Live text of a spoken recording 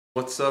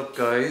What's up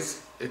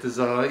guys, it is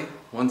I,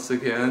 once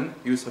again,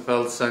 Yusuf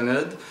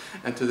Al-Sanad,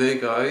 and today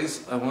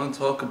guys, I want to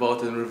talk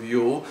about and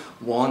review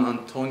Juan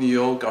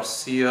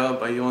Garcia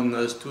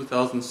Bayona's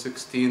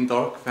 2016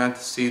 dark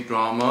fantasy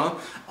drama,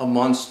 A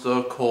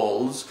Monster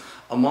Calls.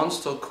 A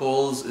Monster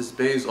Calls is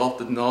based off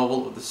the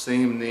novel of the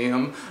same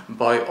name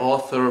by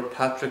author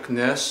Patrick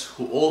Ness,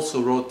 who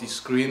also wrote the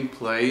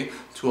screenplay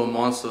to A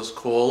Monster's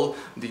Call,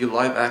 the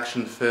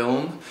live-action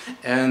film.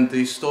 And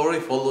the story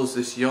follows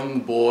this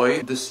young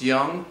boy, this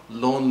young,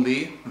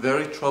 lonely,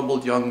 very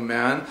troubled young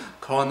man,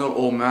 Connor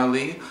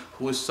O'Malley,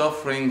 who is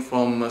suffering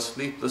from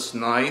sleepless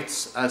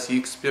nights as he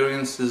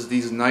experiences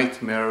these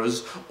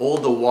nightmares. All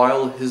the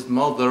while his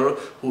mother,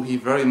 who he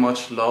very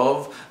much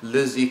loved,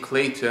 Lizzie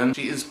Clayton,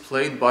 she is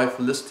played by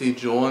Felicity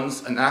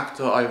Jones, an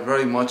actor I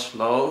very much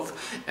love,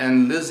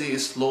 and Lizzie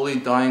is slowly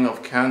dying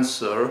of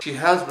cancer. She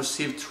has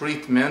received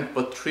treatment,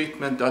 but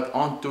treatment that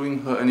aren't doing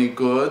her any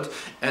good,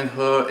 and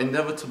her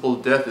inevitable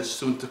death is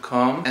soon to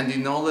come, and the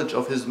knowledge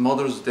of his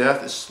mother's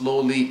death is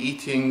slowly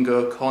eating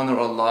Connor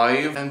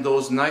alive, and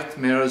those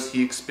nightmares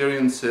he experiences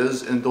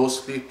in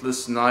those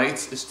sleepless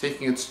nights is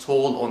taking its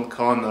toll on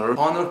Connor.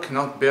 Connor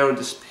cannot bear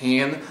this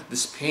pain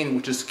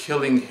which is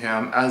killing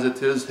him, as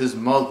it is his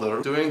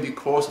mother. During the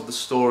course of the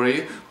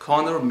story,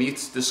 Connor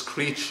meets this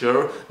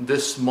creature,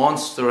 this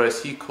monster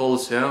as he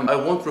calls him. I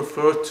won't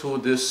refer to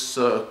this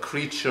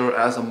creature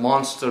as a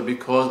monster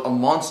because a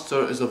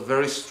monster is a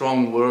very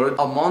strong word.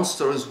 A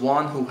monster is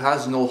one who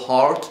has no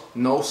heart,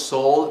 no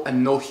soul,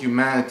 and no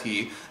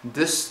humanity.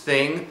 This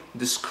thing,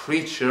 this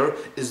creature,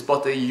 is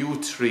but a yew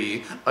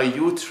tree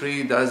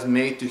that is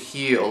made to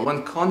heal.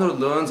 When Connor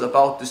learns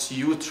about this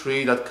yew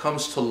tree that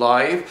comes to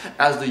life,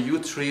 as the yew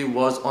tree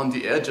was on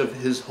the edge of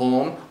his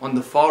home, on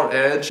the far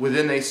edge,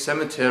 within a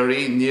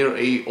cemetery near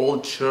an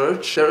old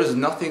church, there is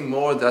nothing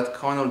more that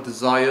Connor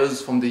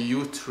desires from the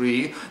yew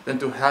tree than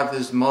to have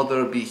his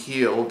mother be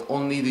healed.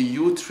 Only the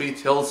yew tree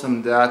tells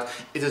him that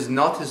it is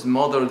not his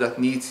mother that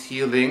needs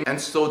healing,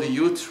 and so the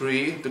yew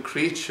tree, the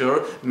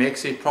creature,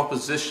 makes a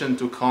proposition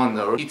to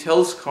Connor. He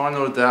tells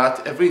Connor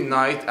that every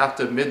night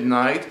after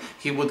midnight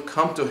he would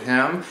come to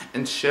him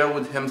and share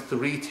with him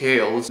 3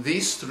 tales.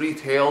 These 3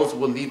 tales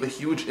will leave a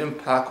huge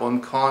impact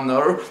on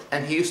Connor,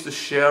 and he is to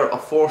share a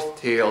 4th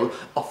tale.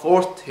 A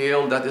 4th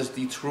tale that is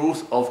the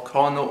truth of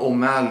Connor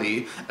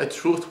O'Malley, a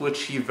truth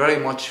which he very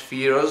much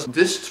fears.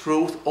 This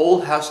truth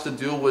all has to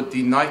do with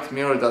the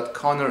nightmare that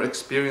Connor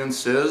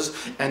experiences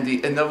and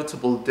the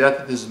inevitable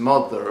death of his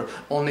mother.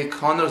 Only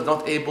Connor is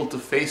not able to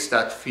face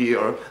that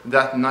fear,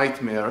 that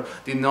nightmare,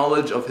 the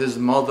knowledge of his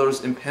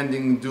mother's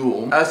impending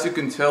doom. As you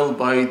can tell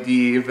by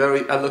the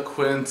very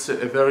eloquent,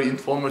 very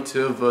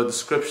informative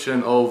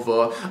description of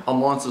A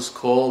Monster's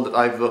Call that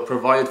I've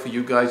provided for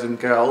you guys and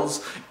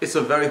gals, it's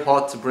a very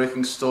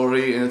heart-breaking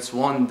story, and it's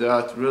one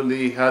that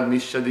really had me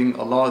shedding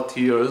a lot of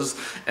tears.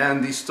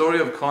 And the story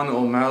of Connor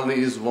O'Malley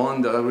is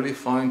one that I really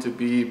find to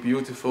be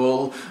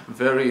beautiful,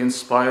 very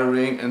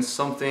inspiring, and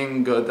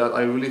something that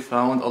I really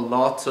found a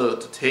lot to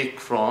take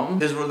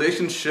from. His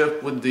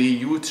relationship with the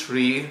yew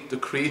tree, the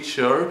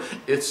creature,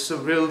 it's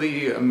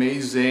really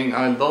amazing.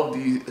 I love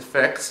the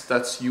effects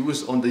that's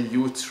used on the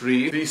yew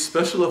tree. The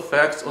special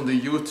effects on the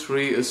yew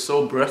tree is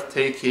so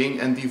breathtaking,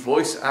 and the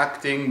voice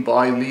acting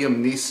by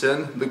Liam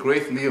Neeson, the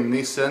great Liam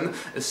Neeson,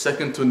 is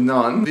second to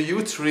none. The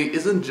yew tree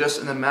isn't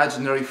just an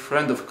imaginary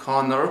friend of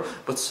Connor,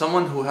 but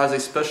someone who has a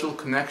special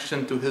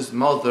connection to his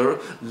mother,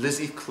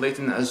 Lizzie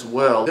Clayton, as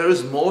well. There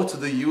is more to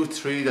the yew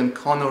tree than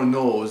Connor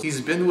knows.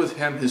 He's been with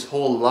him his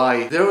whole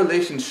life. Their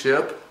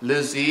relationship,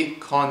 Lizzie,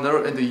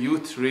 Connor, and the yew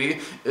tree,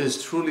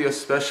 is truly a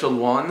special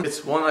one.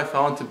 It's one I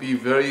found to be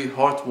very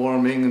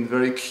heartwarming and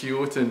very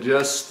cute and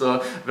just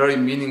very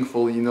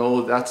meaningful, you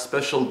know, that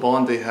special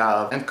bond they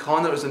have. And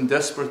Connor is in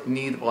desperate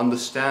need of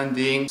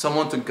understanding,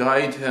 someone to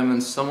guide him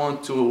and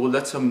someone to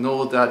let him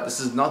know that this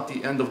is not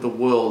the end of the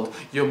world.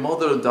 Your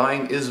mother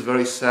dying is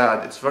very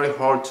sad. It's very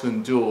hard to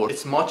endure.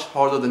 It's much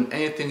harder than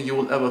anything you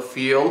will ever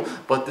feel,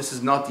 but this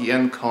is not the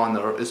end,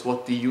 Connor, is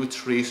what the yew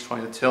tree is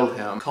trying to tell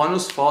him.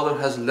 Connor's father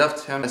has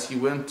left him as he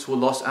went to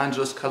Los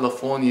Angeles,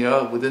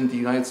 California, within the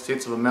United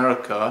States of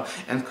America,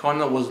 and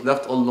Connor was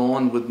left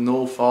alone with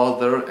no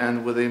father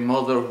and with a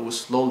mother who was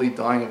slowly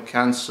dying of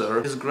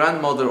cancer. His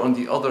grandmother, on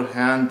the other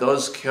hand,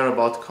 does care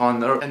about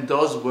Connor and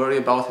does worry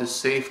about his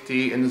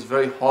safety and is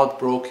very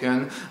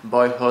heartbroken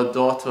by her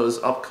daughter's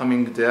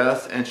upcoming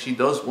death, and she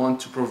does want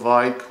to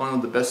provide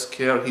Connor the best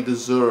care he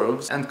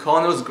deserves. And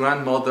Connor's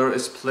grandmother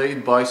is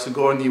played by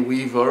Sigourney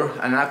Weaver,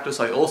 an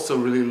actress I also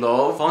really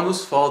love.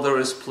 Connor's father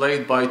is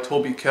played by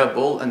Toby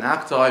Kebbell, an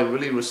actor I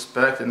really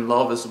respect and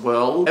love as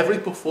well. Every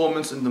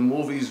performance in the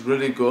movie is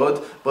really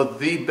good, but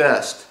the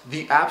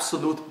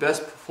absolute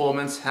best performance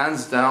performance,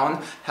 hands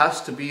down, has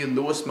to be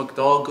Lewis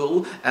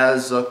McDougall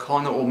as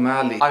Conor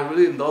O'Malley. I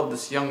really love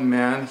this young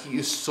man. He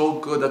is so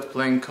good at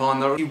playing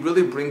Conor. He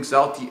really brings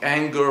out the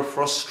anger,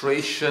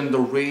 frustration, the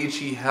rage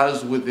he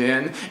has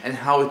within, and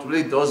how it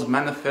really does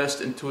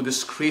manifest into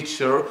this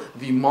creature,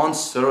 the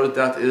monster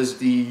that is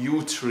the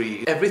yew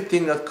tree.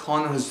 Everything that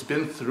Conor has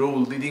been through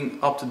leading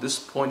up to this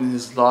point in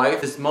his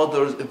life, his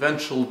mother's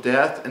eventual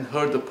death and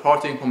her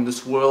departing from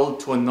this world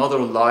to another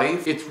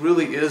life, it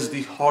really is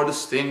the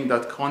hardest thing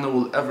that Conor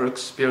will ever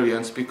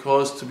experience,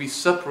 because to be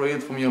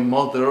separated from your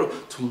mother,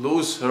 to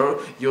lose her,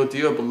 your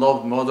dear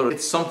beloved mother,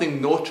 it's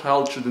something no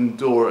child should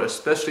endure,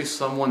 especially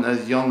someone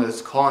as young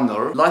as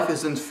Conor. Life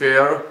isn't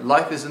fair,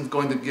 life isn't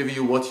going to give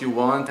you what you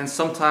want, and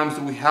sometimes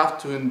we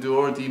have to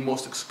endure the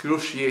most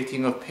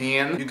excruciating of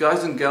pain. You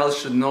guys and gals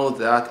should know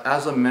that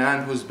as a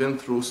man who's been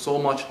through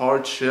so much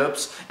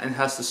hardships and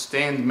has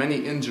sustained many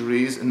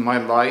injuries in my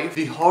life,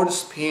 the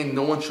hardest pain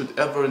no one should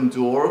ever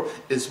endure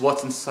is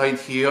what's inside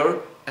here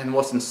and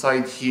what's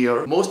inside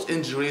here. Most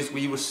injuries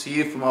we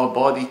receive from our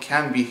body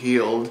can be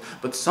healed,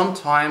 but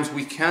sometimes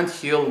we can't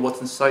heal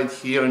what's inside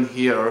here and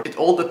here. It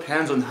all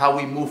depends on how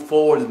we move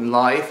forward in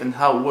life and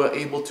how we're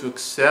able to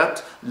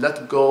accept,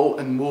 let go,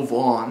 and move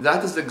on.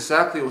 That is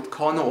exactly what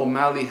Conor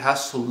O'Malley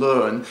has to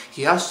learn.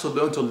 He has to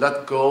learn to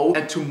let go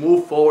and to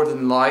move forward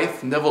in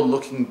life, never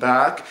looking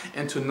back,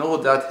 and to know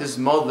that his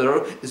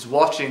mother is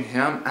watching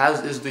him,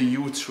 as is the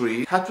yew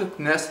tree. Patrick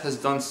Ness has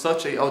done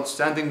such an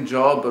outstanding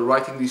job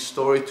writing the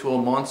story to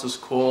a Monster's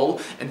Call,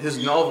 and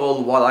his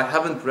novel, while I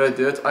haven't read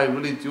it, I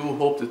really do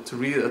hope to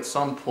read it at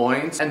some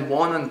point. And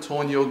Juan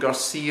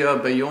Garcia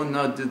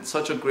Bayona did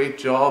such a great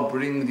job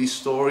bringing the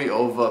story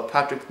of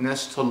Patrick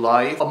Ness to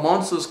life. A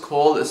Monster's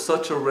Call is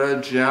such a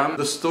rare gem.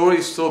 The story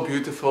is so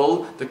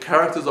beautiful, the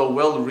characters are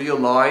well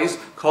realized.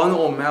 Conor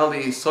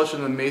O'Malley is such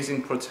an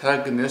amazing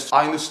protagonist.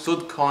 I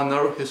understood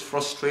Conor, his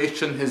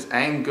frustration, his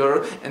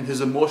anger, and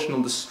his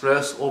emotional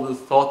distress over the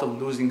thought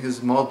of losing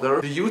his mother.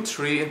 The yew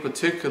tree in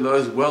particular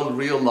is well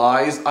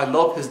realized. I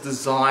love his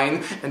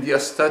design and the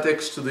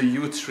aesthetics to the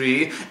yew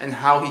tree, and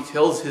how he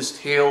tells his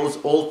tales,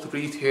 all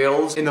three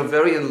tales, in a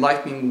very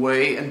enlightening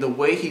way, and the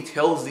way he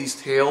tells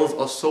these tales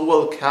are so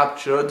well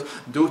captured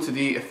due to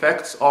the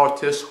effects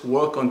artists who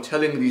work on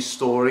telling these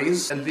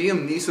stories. And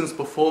Liam Neeson's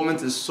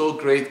performance is so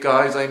great,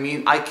 guys. I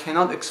mean, I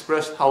cannot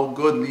express how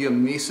good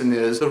Liam Neeson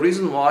is. The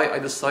reason why I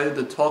decided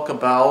to talk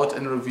about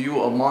and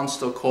review A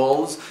Monster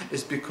Calls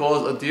is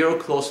because a dear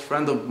close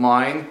friend of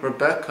mine,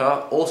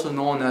 Rebecca, also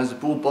known as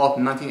Boo Bop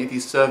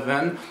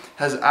 1987,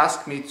 has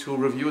asked me to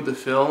review the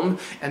film,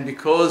 and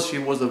because she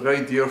was a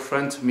very dear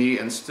friend to me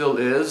and still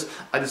is,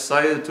 I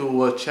decided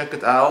to check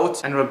it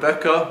out. And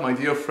Rebecca, my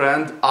dear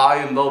friend,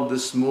 I love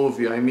this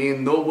movie. I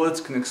mean, no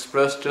words can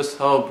express just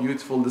how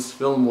beautiful this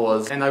film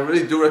was, and I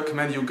really do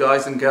recommend you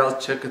guys and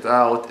gals check it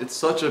out. It's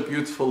such a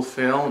beautiful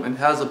film and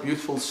has a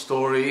beautiful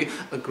story,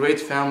 a great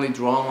family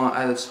drama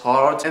at its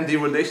heart, and the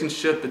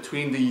relationship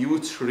between the yew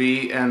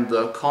tree and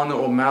Conor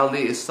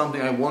O'Malley is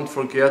something I won't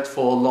forget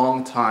for a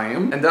long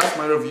time. And that's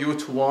my review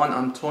to Juan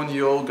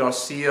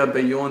Garcia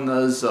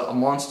Bayona's A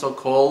Monster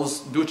Calls.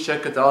 Do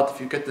check it out if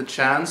you get the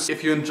chance.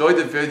 If you enjoyed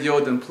the video,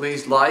 then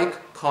please like,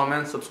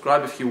 comment,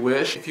 subscribe if you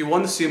wish. If you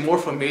want to see more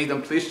from me,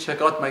 then please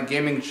check out my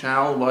gaming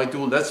channel where I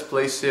do Let's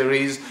Play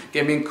series,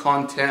 gaming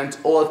content,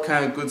 all that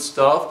kind of good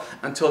stuff.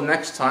 Until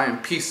next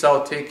time, peace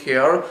out, take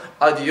care,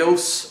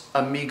 adios,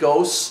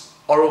 amigos,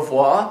 au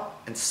revoir,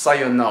 and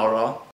sayonara.